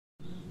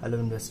Hello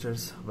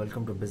investors,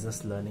 welcome to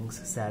Business Learnings.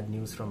 Sad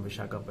news from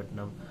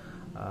Visakhapatnam.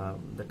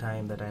 The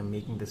time that I am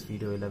making this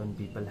video, 11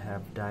 people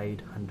have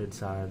died,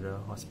 hundreds are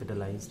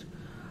hospitalized.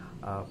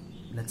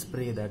 Let's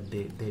pray that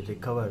they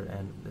recover,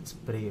 and let's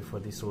pray for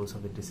the souls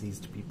of the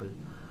deceased people.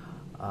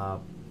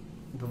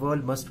 The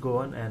world must go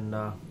on, and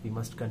we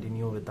must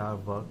continue with our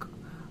work.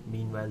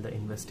 Meanwhile, the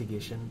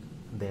investigation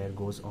there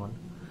goes on.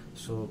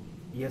 So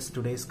yes,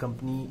 today's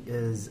company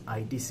is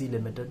ITC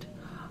Ltd.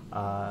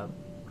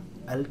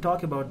 I'll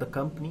talk about the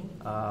company.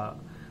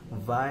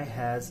 Why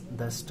has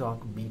the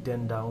stock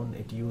beaten down?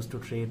 It used to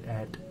trade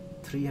at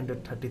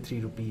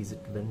 333 rupees.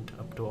 It went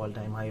up to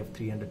all-time high of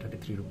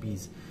 333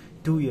 rupees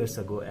 2 years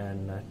ago,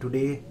 and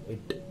today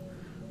it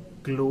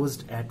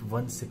closed at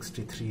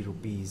 163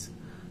 rupees.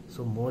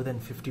 So more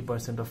than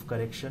 50% of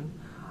correction.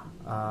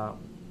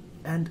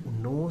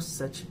 And no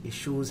such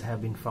issues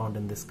have been found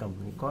in this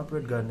company.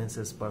 Corporate governance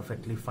is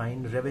perfectly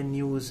fine.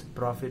 Revenues,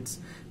 profits,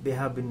 they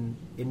have been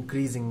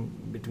increasing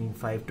between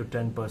 5 to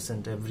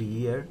 10% every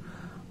year.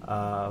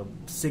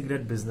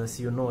 Cigarette business,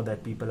 you know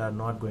that people are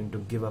not going to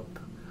give up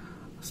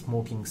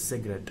smoking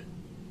cigarette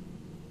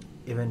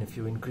even if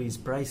you increase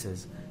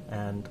prices,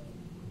 and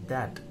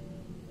that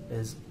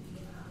is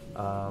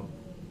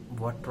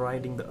what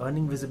providing the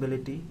earning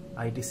visibility.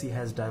 ITC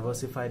has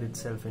diversified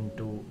itself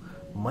into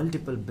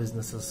multiple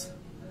businesses,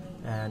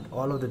 and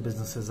all of the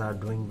businesses are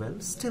doing well.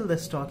 Still the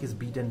stock is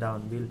beaten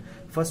down. We'll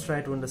first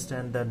try to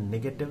understand the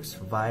negatives,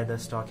 why the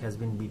stock has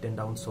been beaten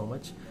down so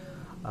much.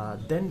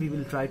 Then we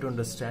will try to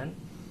understand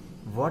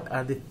what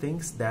are the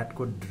things that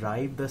could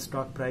drive the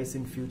stock price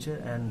in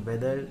future, and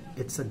whether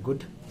it's a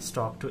good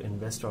stock to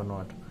invest or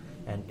not.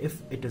 And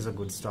if it is a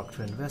good stock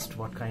to invest,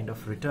 what kind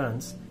of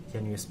returns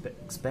can you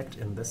expect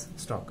in this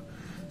stock?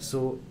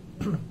 So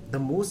the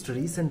most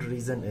recent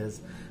reason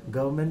is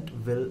government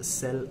will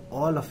sell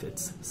all of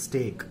its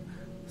stake.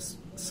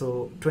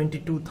 So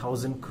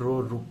 22,000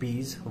 crore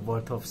rupees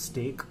worth of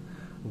stake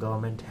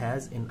government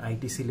has in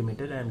ITC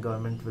Limited, and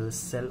government will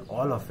sell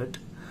all of it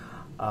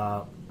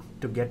to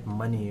get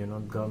money. You know,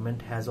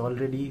 government has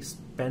already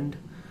spent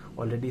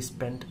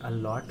a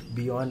lot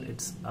beyond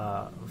its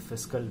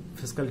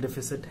fiscal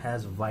deficit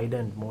has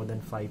widened more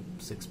than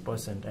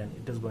 5-6%, and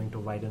it is going to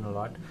widen a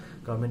lot.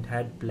 Government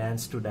had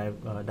plans to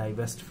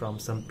divest from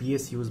some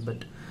PSUs,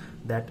 but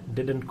that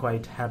didn't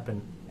quite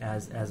happen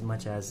as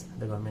much as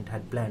the government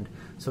had planned.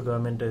 So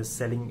government is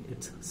selling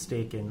its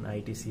stake in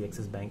ITC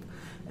Axis Bank,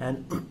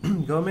 and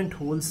government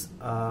holds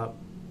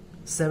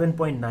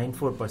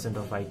 7.94%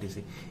 of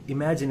ITC.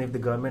 Imagine if the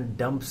government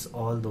dumps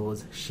all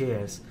those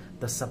shares,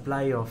 the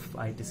supply of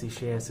ITC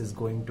shares is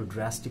going to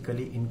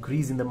drastically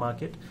increase in the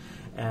market,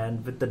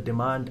 and with the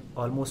demand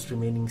almost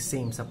remaining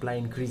same, supply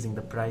increasing,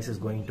 the price is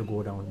going to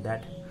go down.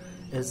 That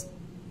is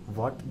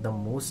what the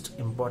most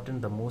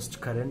important, the most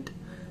current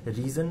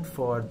reason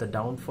for the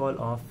downfall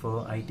of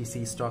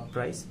ITC stock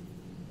price.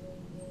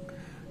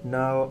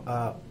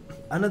 Now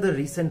another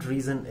recent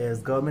reason is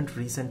government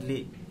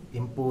recently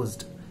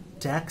imposed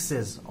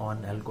taxes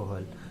on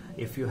alcohol.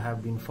 If you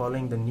have been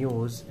following the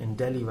news, in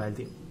Delhi, while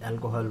the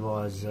alcohol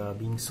was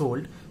being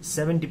sold,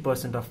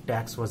 70% of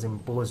tax was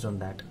imposed on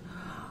that.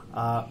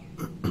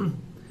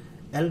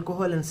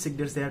 Alcohol and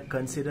cigarettes, they are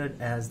considered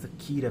as the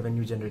key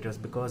revenue generators,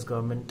 because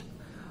government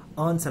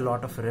earns a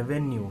lot of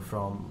revenue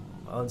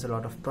earns a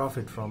lot of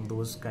profit from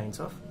those kinds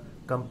of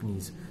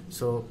companies.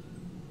 So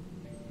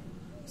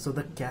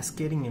the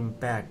cascading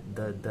impact,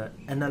 the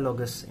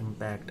analogous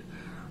impact,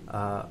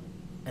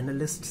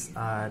 analysts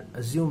are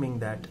assuming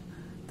that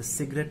the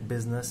cigarette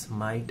business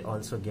might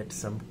also get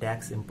some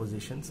tax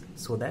impositions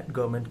so that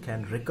government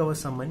can recover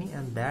some money,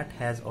 and that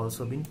has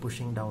also been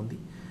pushing down the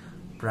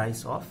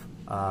price of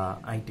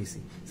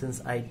ITC.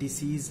 Since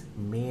ITC's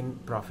main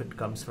profit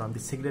comes from the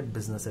cigarette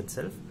business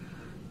itself,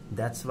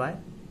 that's why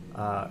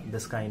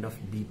this kind of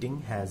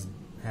beating has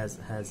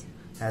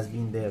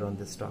been there on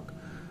this stock.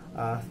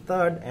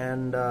 Third,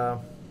 and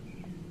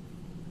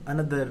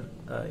another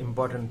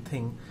important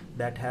thing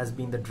that has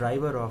been the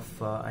driver of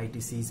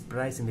ITC's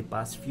price in the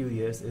past few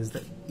years is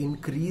the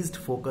increased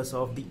focus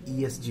of the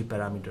ESG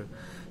parameter.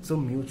 So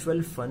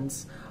mutual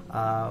funds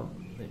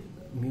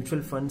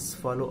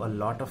follow a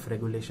lot of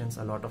regulations,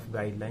 a lot of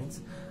guidelines.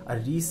 A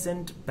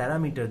recent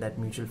parameter that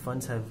mutual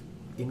funds have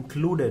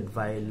included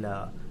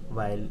while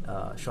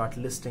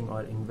shortlisting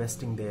or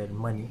investing their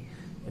money,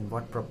 in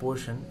what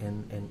proportion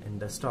in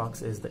the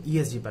stocks, is the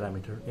ESG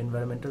parameter: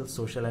 environmental,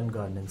 social and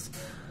governance.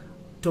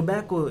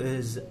 Tobacco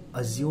is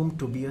assumed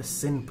to be a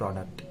sin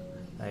product,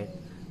 right?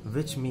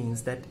 Which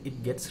means that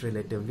it gets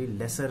relatively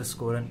lesser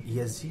score on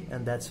ESG,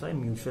 and that's why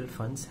mutual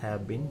funds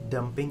have been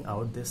dumping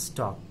out this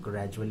stock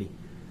gradually.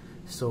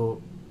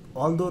 So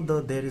although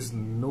there is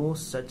no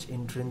such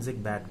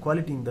intrinsic bad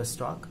quality in the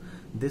stock,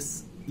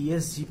 this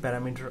ESG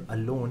parameter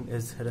alone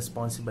is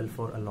responsible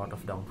for a lot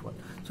of downfall.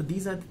 So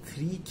these are the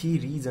three key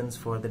reasons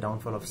for the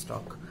downfall of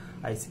stock,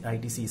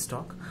 ITC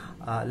stock.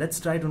 Let's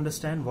try to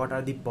understand what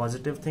are the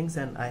positive things,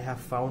 and I have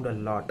found a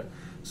lot.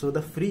 So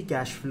the free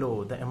cash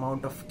flow, the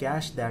amount of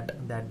cash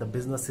that the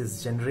business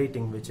is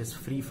generating, which is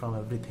free from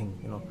everything,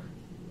 you know,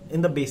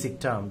 in the basic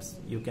terms.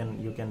 You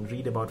can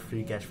read about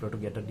free cash flow to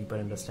get a deeper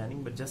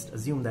understanding, but just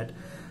assume that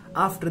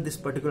after this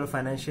particular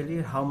financial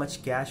year, how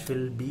much cash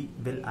will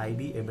I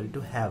be able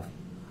to have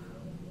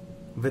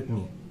with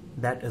me.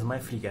 That is my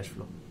free cash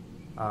flow.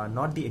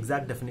 Not the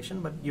exact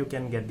definition, but you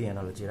can get the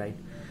analogy, right?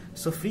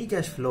 So free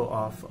cash flow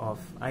of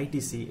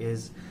ITC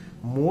is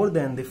more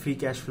than the free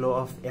cash flow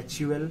of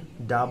HUL,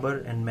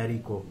 Dabur and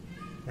Marico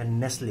and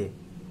Nestle.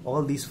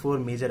 All these 4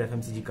 major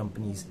FMCG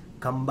companies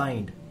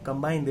combine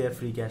their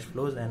free cash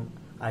flows, and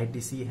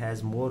ITC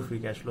has more free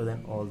cash flow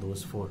than all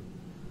those 4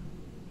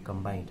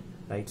 combined,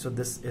 right? So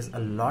this is a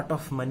lot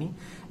of money.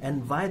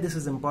 And why this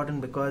is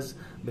important? Because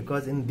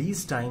in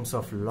these times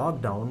of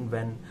lockdown,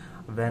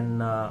 when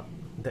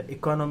the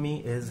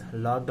economy is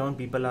locked down,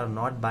 people are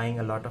not buying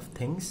a lot of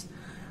things.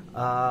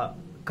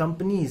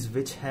 Companies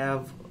which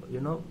have, you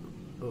know,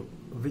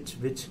 which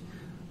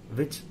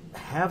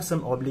have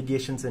some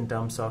obligations in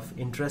terms of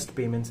interest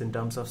payments, in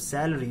terms of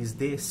salaries,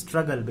 they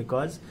struggle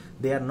because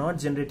they are not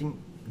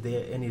generating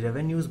any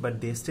revenues,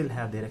 but they still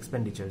have their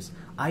expenditures.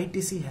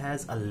 ITC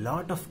has a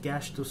lot of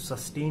cash to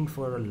sustain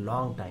for a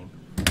long time.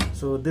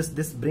 So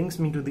this brings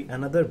me to the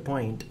another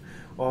point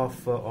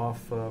of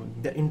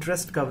the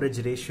interest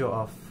coverage ratio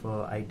of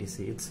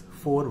ITC. It's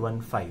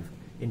 415.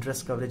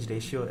 Interest coverage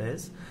ratio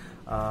is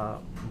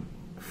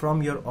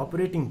from your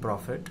operating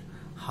profit,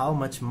 how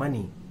much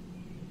money.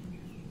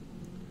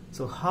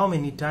 So how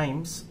many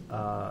times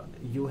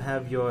you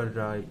have your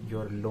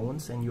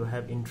loans and you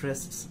have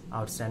interests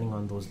outstanding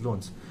on those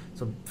loans.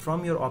 So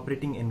from your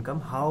operating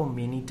income, how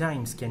many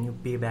times can you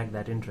pay back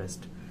that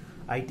interest?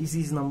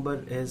 ITC's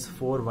number is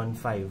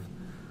 415.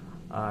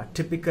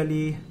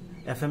 Typically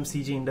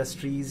FMCG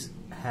industries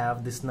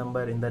have this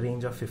number in the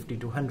range of 50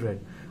 to 100.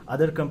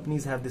 Other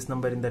companies have this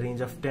number in the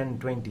range of 10,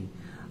 20.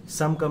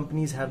 Some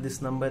companies have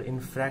this number in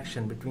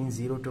fraction between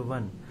 0 to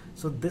 1.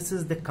 So this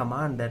is the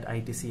command that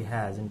ITC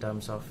has in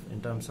terms of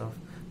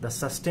the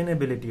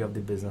sustainability of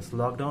the business.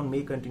 Lockdown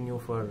may continue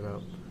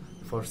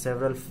for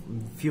several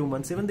few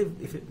months. Even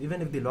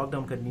if the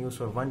lockdown continues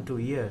for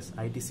 1-2 years,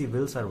 ITC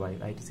will survive.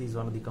 ITC is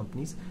one of the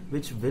companies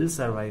which will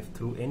survive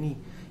through any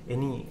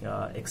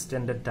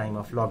extended time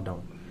of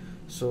lockdown.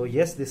 So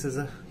yes, this is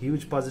a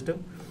huge positive.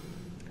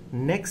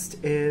 Next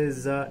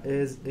is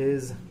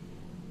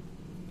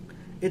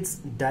its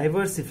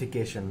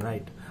diversification,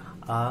 right?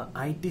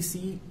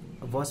 ITC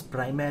was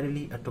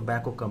primarily a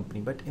tobacco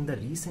company, but in the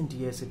recent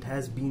years it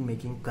has been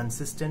making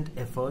consistent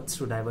efforts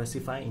to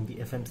diversify in the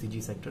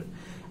FMCG sector,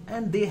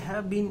 and they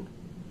have been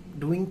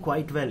doing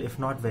quite well, if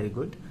not very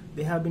good.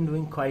 They have been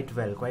doing quite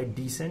well, quite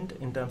decent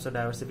in terms of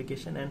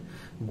diversification, and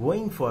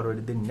going forward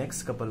in the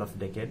next couple of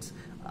decades,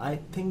 I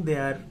think they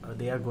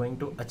are going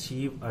to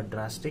achieve a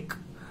drastic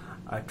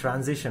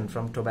transition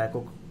from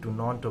tobacco to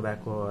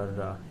non-tobacco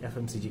or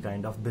FMCG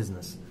kind of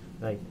business,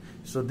 right?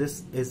 So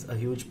this is a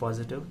huge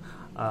positive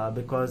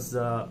because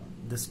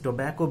this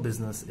tobacco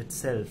business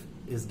itself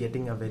is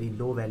getting a very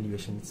low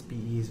valuation. Its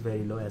PE is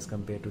very low as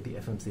compared to the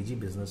FMCG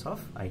business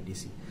of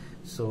ITC.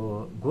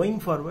 So going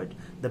forward,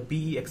 the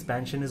PE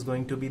expansion is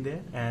going to be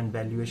there and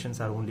valuations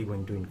are only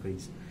going to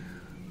increase.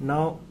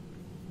 Now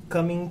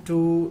coming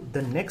to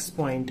the next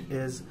point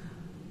is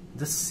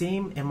the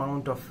same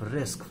amount of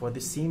risk. For the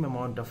same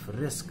amount of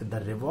risk, the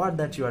reward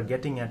that you are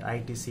getting at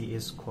ITC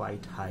is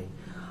quite high.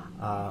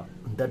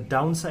 The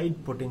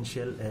downside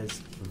potential is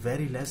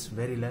very less,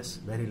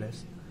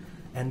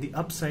 and the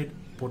upside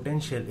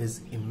potential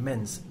is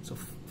immense. So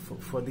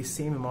for the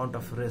same amount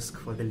of risk,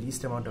 for the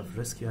least amount of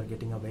risk, you are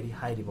getting a very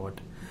high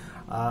reward.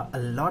 A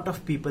lot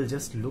of people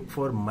just look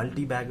for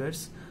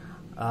multi-baggers.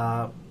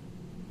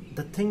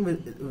 The thing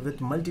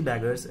with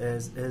multi-baggers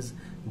is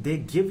they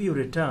give you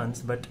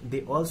returns, but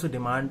they also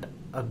demand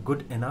a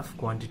good enough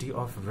quantity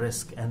of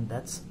risk, and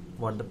that's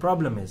what the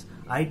problem is.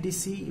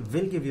 ITC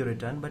will give you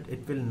return, but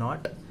it will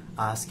not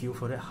ask you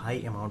for a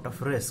high amount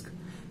of risk,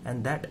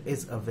 and that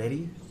is a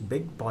very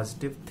big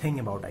positive thing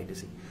about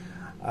ITC.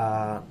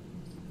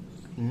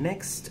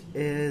 Next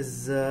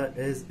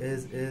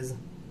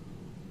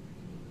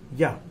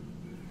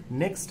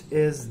next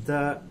is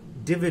the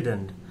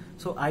dividend.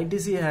 So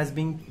ITC has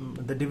been,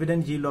 the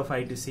dividend yield of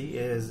ITC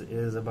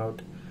is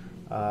about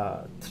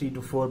 3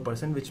 to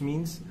 4%, which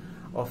means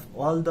of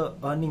all the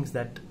earnings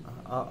that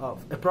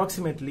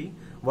approximately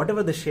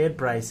whatever the share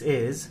price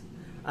is,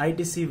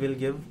 ITC will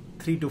give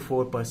 3 to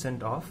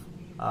 4% of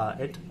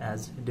it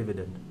as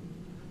dividend.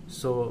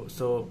 So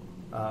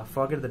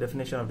forget the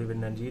definition of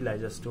dividend yield I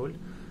just told.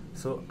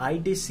 So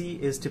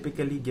ITC is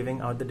typically giving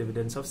out the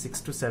dividends of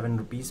 6 to 7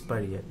 rupees per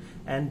year,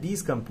 and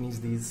these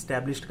companies, these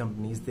established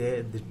companies,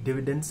 the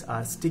dividends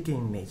are sticky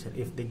in nature.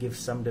 If they give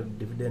some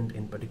dividend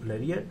in particular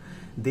year,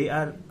 they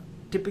are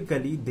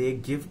typically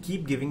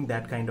keep giving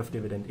that kind of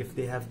dividend. If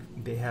they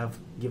have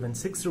given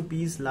 6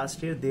 rupees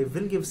last year, they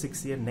will give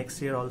 6 year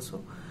next year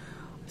also,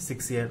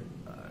 6 year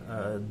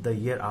the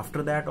year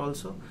after that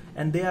also,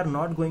 and they are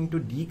not going to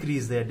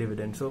decrease their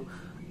dividend. So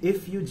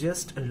if you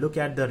just look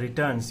at the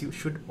returns, you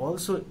should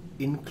also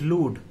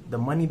include the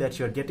money that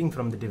you are getting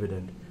from the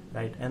dividend,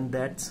 right? And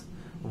that's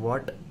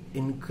what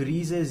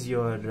increases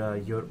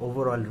your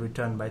overall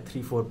return by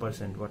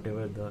 3-4%,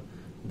 whatever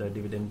the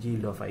dividend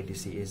yield of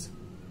ITC is.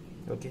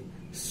 Okay,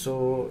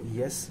 so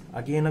yes,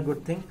 again a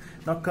good thing.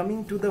 Now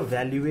coming to the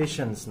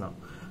valuations now.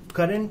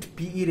 Current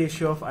PE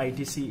ratio of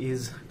ITC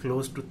is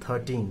close to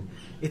 13.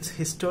 Its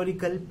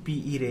historical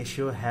PE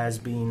ratio has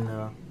been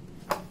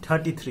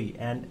 33,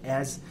 and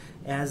as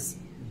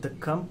the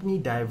company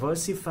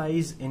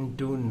diversifies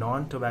into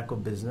non-tobacco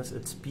business,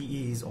 its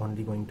PE is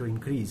only going to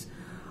increase.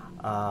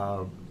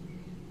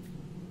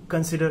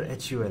 Consider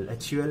HUL.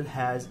 HUL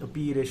has a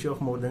PE ratio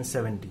of more than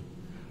 70.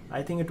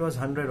 I think it was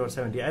 100 or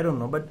 70, I don't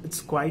know, but it's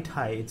quite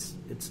high. It's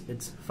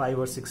 5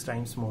 or 6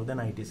 times more than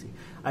ITC.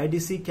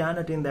 ITC can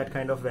attain that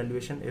kind of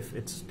valuation if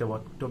it's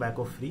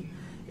tobacco free,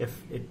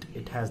 if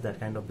it has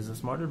that kind of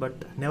business model,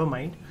 but never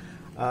mind.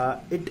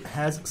 It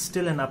has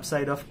still an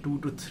upside of 2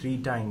 to 3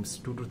 times,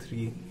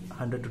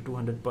 100 to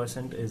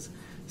 200% is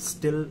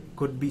still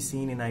could be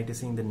seen in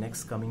ITC in the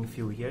next coming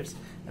few years,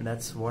 and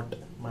that's what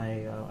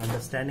my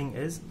understanding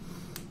is.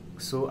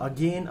 So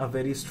again, a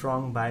very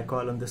strong buy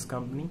call on this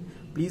company.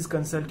 Please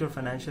consult your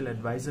financial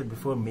advisor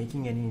before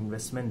making any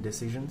investment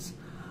decisions.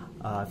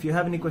 If you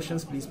have any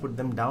questions, please put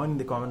them down in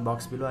the comment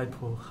box below.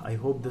 I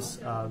hope this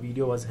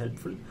video was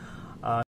helpful.